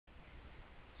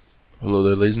Hello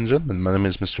there, ladies and gentlemen. My name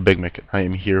is MrBigmick. I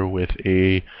am here with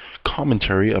a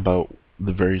commentary about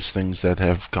the various things that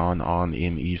have gone on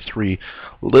in E3.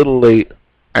 Little late,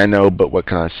 I know, but what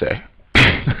can I say?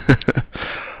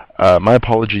 My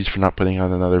apologies for not putting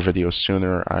out another video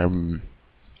sooner.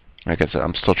 Like I said,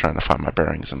 I'm still trying to find my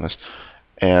bearings in this,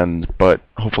 but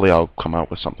hopefully I'll come out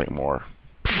with something more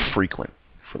frequent.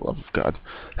 For the love of God.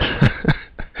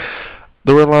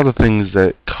 There were a lot of things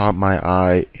that caught my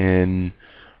eye in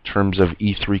terms of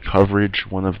E3 coverage.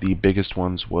 One of the biggest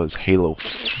ones was Halo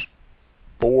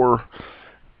 4,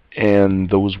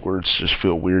 and those words just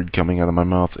feel weird coming out of my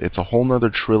mouth. It's a whole nother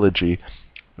trilogy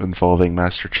involving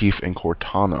Master Chief and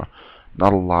Cortana.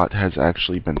 Not a lot has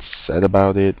actually been said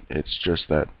about it. It's just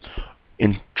that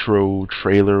intro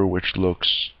trailer, which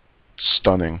looks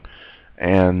stunning,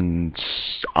 and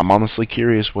I'm honestly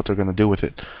curious what they're going to do with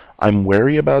it. I'm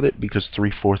wary about it because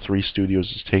 343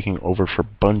 Studios is taking over for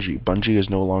Bungie. Bungie is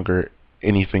no longer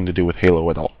anything to do with Halo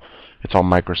at all. It's all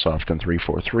Microsoft and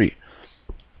 343.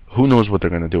 Who knows what they're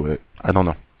going to do with it? I don't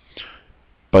know.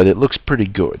 But it looks pretty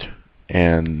good,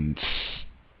 and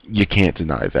you can't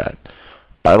deny that.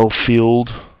 Battlefield,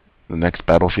 the next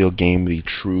Battlefield game, the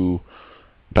true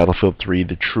Battlefield 3,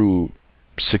 the true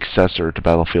successor to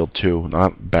Battlefield 2,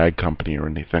 not Bad Company or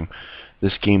anything.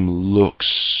 This game looks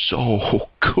so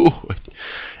good,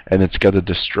 and it's got a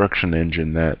destruction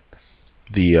engine that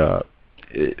the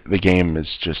game is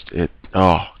just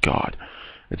oh god,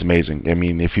 it's amazing. I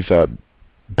mean, if you thought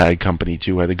Bad Company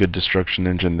 2 had a good destruction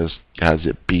engine, this has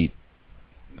it beat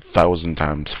 1,000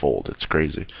 times fold. It's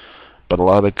crazy. But a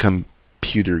lot of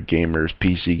computer gamers,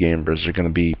 PC gamers, are going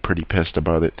to be pretty pissed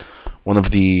about it. One of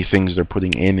the things they're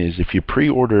putting in is if you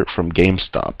pre-order it from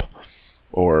GameStop,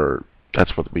 or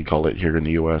that's what we call it here in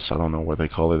the US, I don't know what they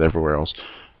call it everywhere else,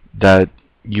 that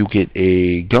you get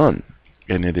a gun,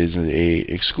 and it is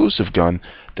a exclusive gun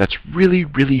that's really,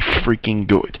 really freaking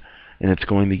good, and it's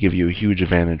going to give you a huge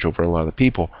advantage over a lot of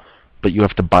people, but you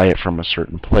have to buy it from a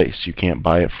certain place. You can't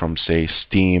buy it from, say,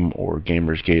 Steam or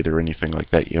Gamersgate or anything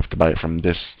like that. You have to buy it from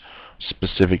this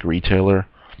specific retailer,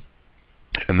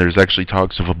 and there's actually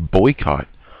talks of a boycott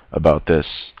about this,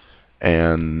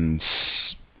 and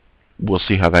we'll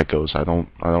see how that goes. I don't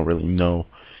really know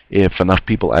if enough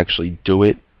people actually do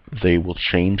it. They will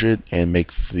change it and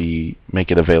make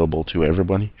it available to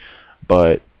everybody.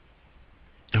 But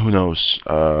who knows?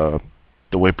 The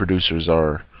way producers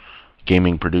are,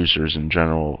 gaming producers in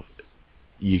general,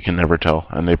 you can never tell,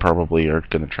 and they probably are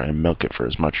going to try and milk it for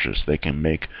as much as they can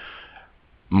make.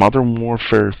 Modern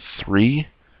Warfare 3,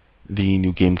 the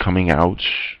new game coming out,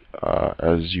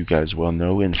 as you guys well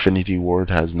know, Infinity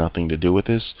Ward has nothing to do with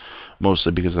this,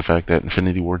 mostly because of the fact that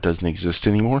Infinity Ward doesn't exist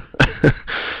anymore.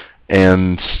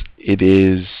 And it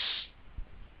is,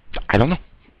 I don't know.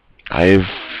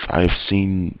 I've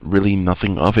seen really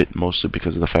nothing of it, mostly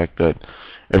because of the fact that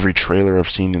every trailer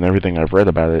I've seen and everything I've read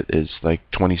about it is like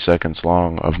 20 seconds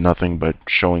long of nothing but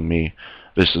showing me,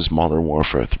 this is Modern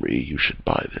Warfare 3, you should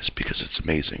buy this because it's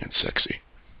amazing and sexy.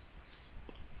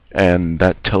 And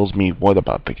that tells me what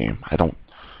about the game? I don't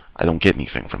get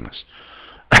anything from this.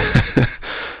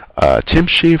 Tim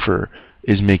Schafer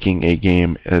is making a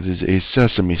game that is a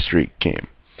Sesame Street game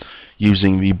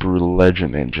using the Brutal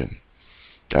Legend engine.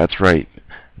 That's right.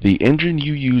 The engine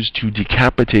you use to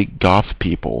decapitate goth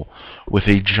people with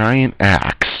a giant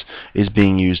axe is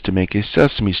being used to make a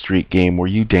Sesame Street game where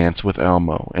you dance with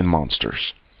Elmo and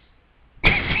monsters.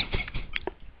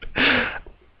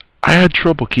 I had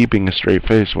trouble keeping a straight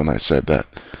face when I said that.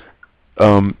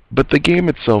 But the game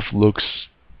itself looks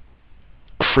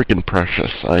freaking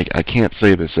precious. I can't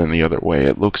say this any other way.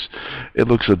 It looks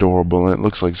adorable, and it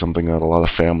looks like something that a lot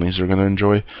of families are going to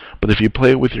enjoy. But if you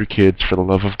play it with your kids, for the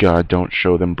love of God, don't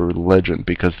show them Brutal Legend,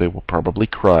 because they will probably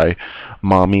cry,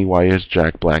 "Mommy, why is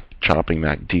Jack Black chopping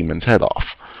that demon's head off?"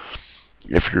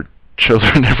 If your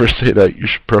children ever say that, you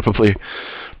should probably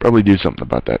do something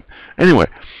about that. Anyway,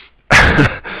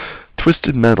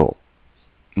 Twisted Metal.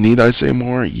 Need I say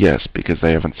more? Yes, because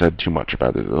they haven't said too much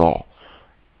about it at all.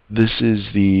 This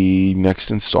is the next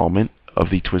installment of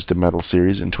the Twisted Metal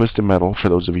series, and Twisted Metal, for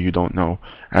those of you who don't know,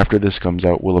 after this comes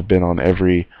out, will have been on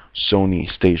every Sony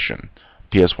station,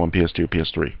 PS1, PS2,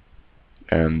 PS3.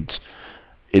 And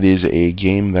it is a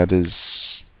game that is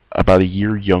about a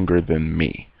year younger than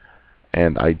me,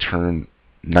 and I turn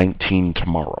 19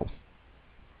 tomorrow.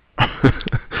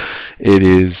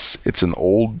 It's an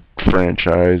old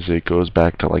franchise. It goes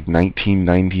back to like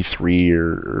 1993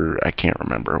 or I can't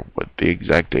remember what the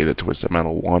exact date of Twisted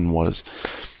Metal 1 was.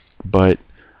 But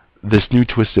this new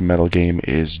Twisted Metal game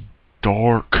is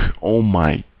dark. Oh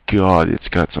my god, it's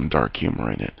got some dark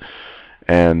humor in it.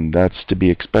 And that's to be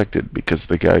expected because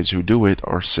the guys who do it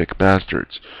are sick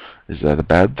bastards. Is that a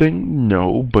bad thing?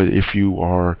 No, but if you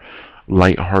are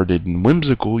lighthearted and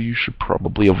whimsical, you should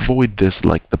probably avoid this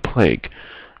like the plague,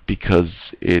 because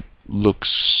it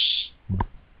looks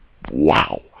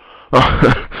wow.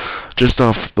 Just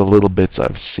off the little bits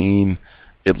I've seen,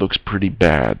 it looks pretty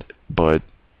bad, but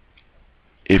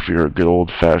if you're a good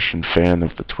old-fashioned fan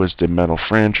of the Twisted Metal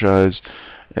franchise,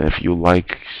 and if you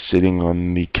like sitting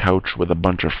on the couch with a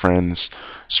bunch of friends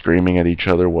screaming at each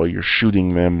other while you're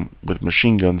shooting them with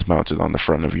machine guns mounted on the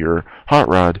front of your hot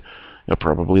rod, you'll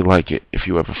probably like it. If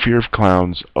you have a fear of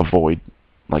clowns, avoid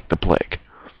like the plague.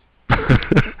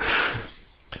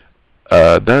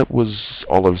 That was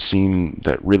all I've seen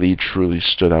that really truly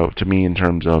stood out to me in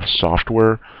terms of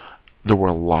software. There were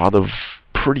a lot of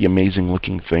pretty amazing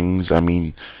looking things. I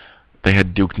mean, they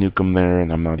had Duke Nukem there,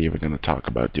 and I'm not even going to talk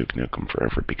about Duke Nukem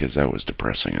forever because that was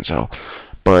depressing as hell.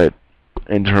 But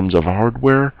in terms of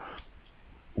hardware,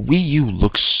 Wii U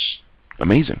looks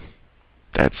amazing.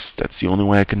 That's the only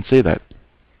way I can say that.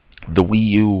 The Wii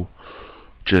U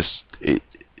just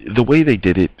the way they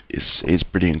did it is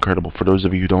pretty incredible. For those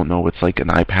of you who don't know, it's like an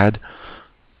iPad,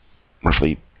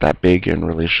 roughly that big in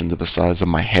relation to the size of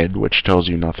my head, which tells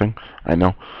you nothing, I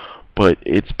know. But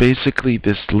it's basically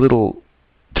this little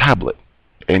tablet,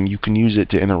 and you can use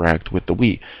it to interact with the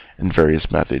Wii in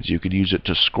various methods. You could use it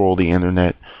to scroll the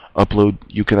internet,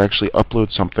 you can actually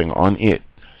upload something on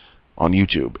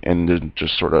YouTube, and then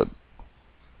just sort of,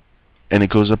 and it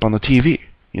goes up on the TV.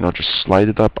 You know, just slide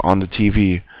it up on the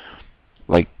TV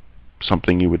like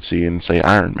something you would see in, say,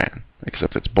 Iron Man,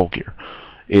 except it's bulkier.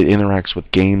 It interacts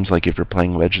with games, like if you're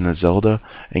playing Legend of Zelda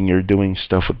and you're doing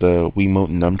stuff with the Wiimote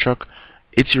and Nunchuck,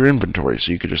 it's your inventory,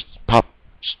 so you could just pop,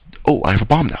 oh, I have a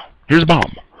bomb now, here's a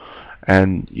bomb.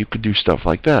 And you could do stuff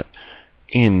like that.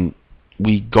 In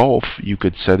Wii Golf, you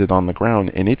could set it on the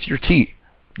ground, and it's your tee.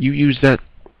 You use that,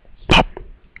 pop,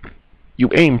 you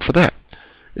aim for that.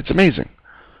 It's amazing.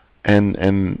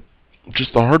 And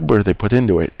just the hardware they put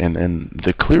into it, and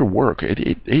the clear work,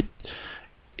 it's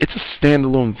a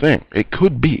standalone thing. It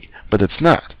could be, but it's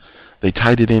not. They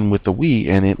tied it in with the Wii,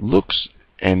 and it looks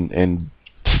and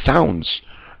sounds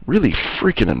really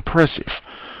freaking impressive.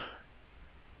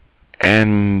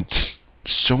 And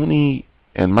Sony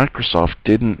and Microsoft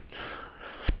didn't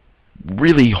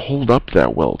really hold up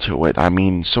that well to it. I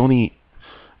mean,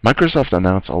 Microsoft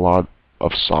announced a lot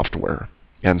of software,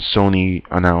 and Sony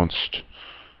announced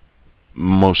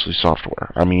mostly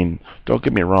software. I mean, don't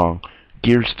get me wrong,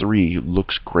 Gears 3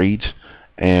 looks great,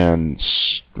 and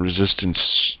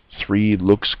Resistance 3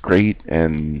 looks great,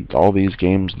 and all these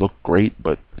games look great,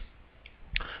 but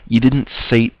you didn't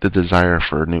sate the desire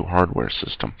for a new hardware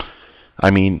system. I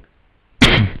mean,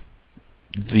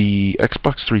 the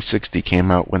Xbox 360 came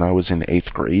out when I was in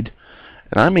 8th grade,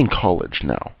 and I'm in college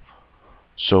now.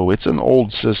 So it's an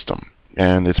old system,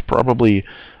 and it's probably,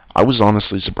 I was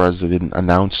honestly surprised they didn't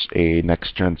announce a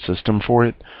next-gen system for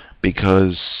it,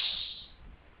 because,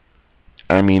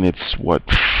 I mean, it's, what,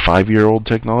 5-year-old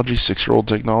technology, 6-year-old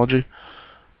technology?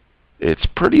 It's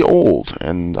pretty old,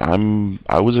 and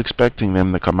I was expecting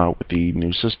them to come out with the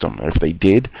new system. If they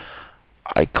did,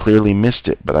 I clearly missed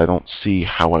it, but I don't see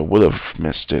how I would have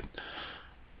missed it.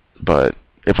 But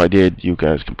if I did, you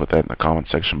guys can put that in the comment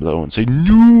section below and say,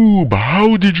 "Noob,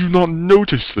 how did you not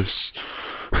notice this?"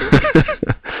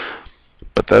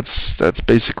 But that's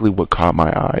basically what caught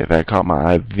my eye. That caught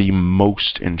my eye the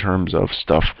most in terms of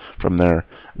stuff from there.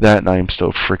 That, and I am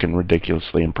still freaking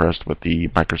ridiculously impressed with the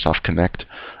Microsoft Kinect.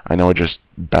 I know I just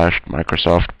bashed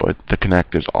Microsoft, but the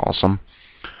Kinect is awesome.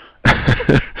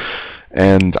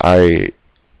 And I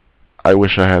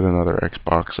wish I had another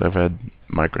Xbox. I've had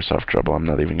Microsoft trouble. I'm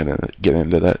not even going to get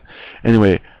into that.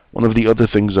 Anyway, one of the other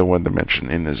things I wanted to mention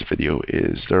in this video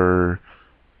is there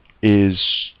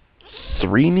is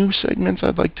 3 new segments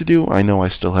I'd like to do. I know I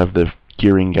still have the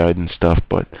gearing guide and stuff,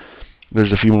 but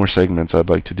there's a few more segments I'd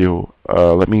like to do.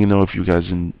 Let me know if you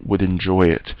guys would enjoy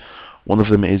it. One of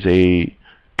them is a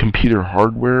computer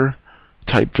hardware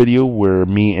type video where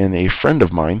me and a friend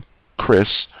of mine,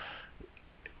 Chris,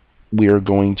 we are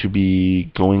going to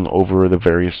be going over the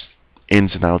various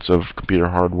ins and outs of computer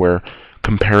hardware,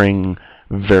 comparing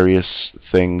various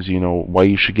things, you know, why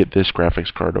you should get this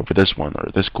graphics card over this one,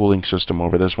 or this cooling system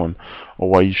over this one, or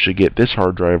why you should get this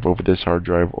hard drive over this hard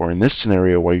drive, or in this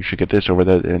scenario, why you should get this over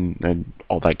that, and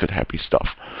all that good happy stuff.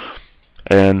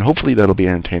 And hopefully that'll be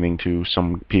entertaining to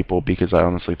some people, because I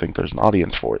honestly think there's an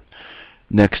audience for it.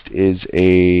 Next is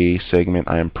a segment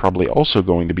I am probably also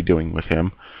going to be doing with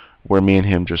him, where me and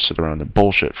him just sit around and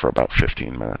bullshit for about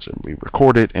 15 minutes, and we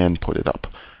record it and put it up,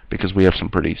 because we have some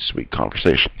pretty sweet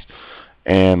conversations.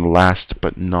 And last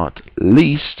but not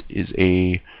least is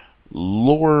a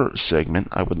lore segment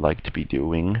I would like to be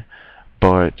doing,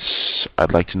 but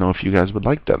I'd like to know if you guys would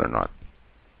like that or not.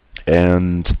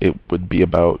 And it would be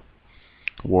about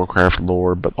Warcraft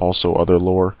lore, but also other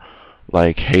lore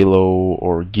like Halo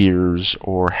or Gears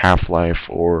or Half-Life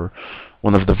or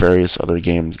one of the various other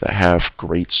games that have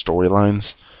great storylines,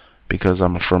 because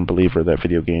I'm a firm believer that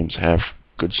video games have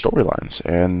good storylines,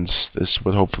 and this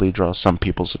would hopefully draw some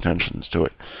people's attentions to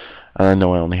it. I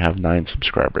know I only have 9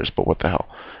 subscribers, but what the hell.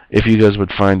 If you guys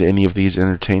would find any of these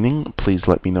entertaining, please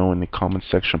let me know in the comments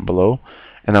section below.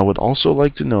 And I would also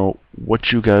like to know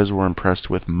what you guys were impressed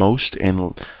with most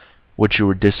and what you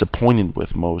were disappointed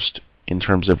with most in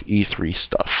terms of E3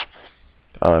 stuff.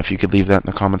 If you could leave that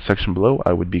in the comments section below,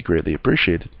 I would be greatly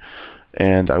appreciated.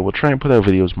 And I will try and put out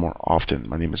videos more often.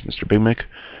 My name is MrBigmick,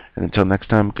 and until next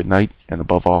time, good night, and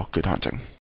above all, good hunting.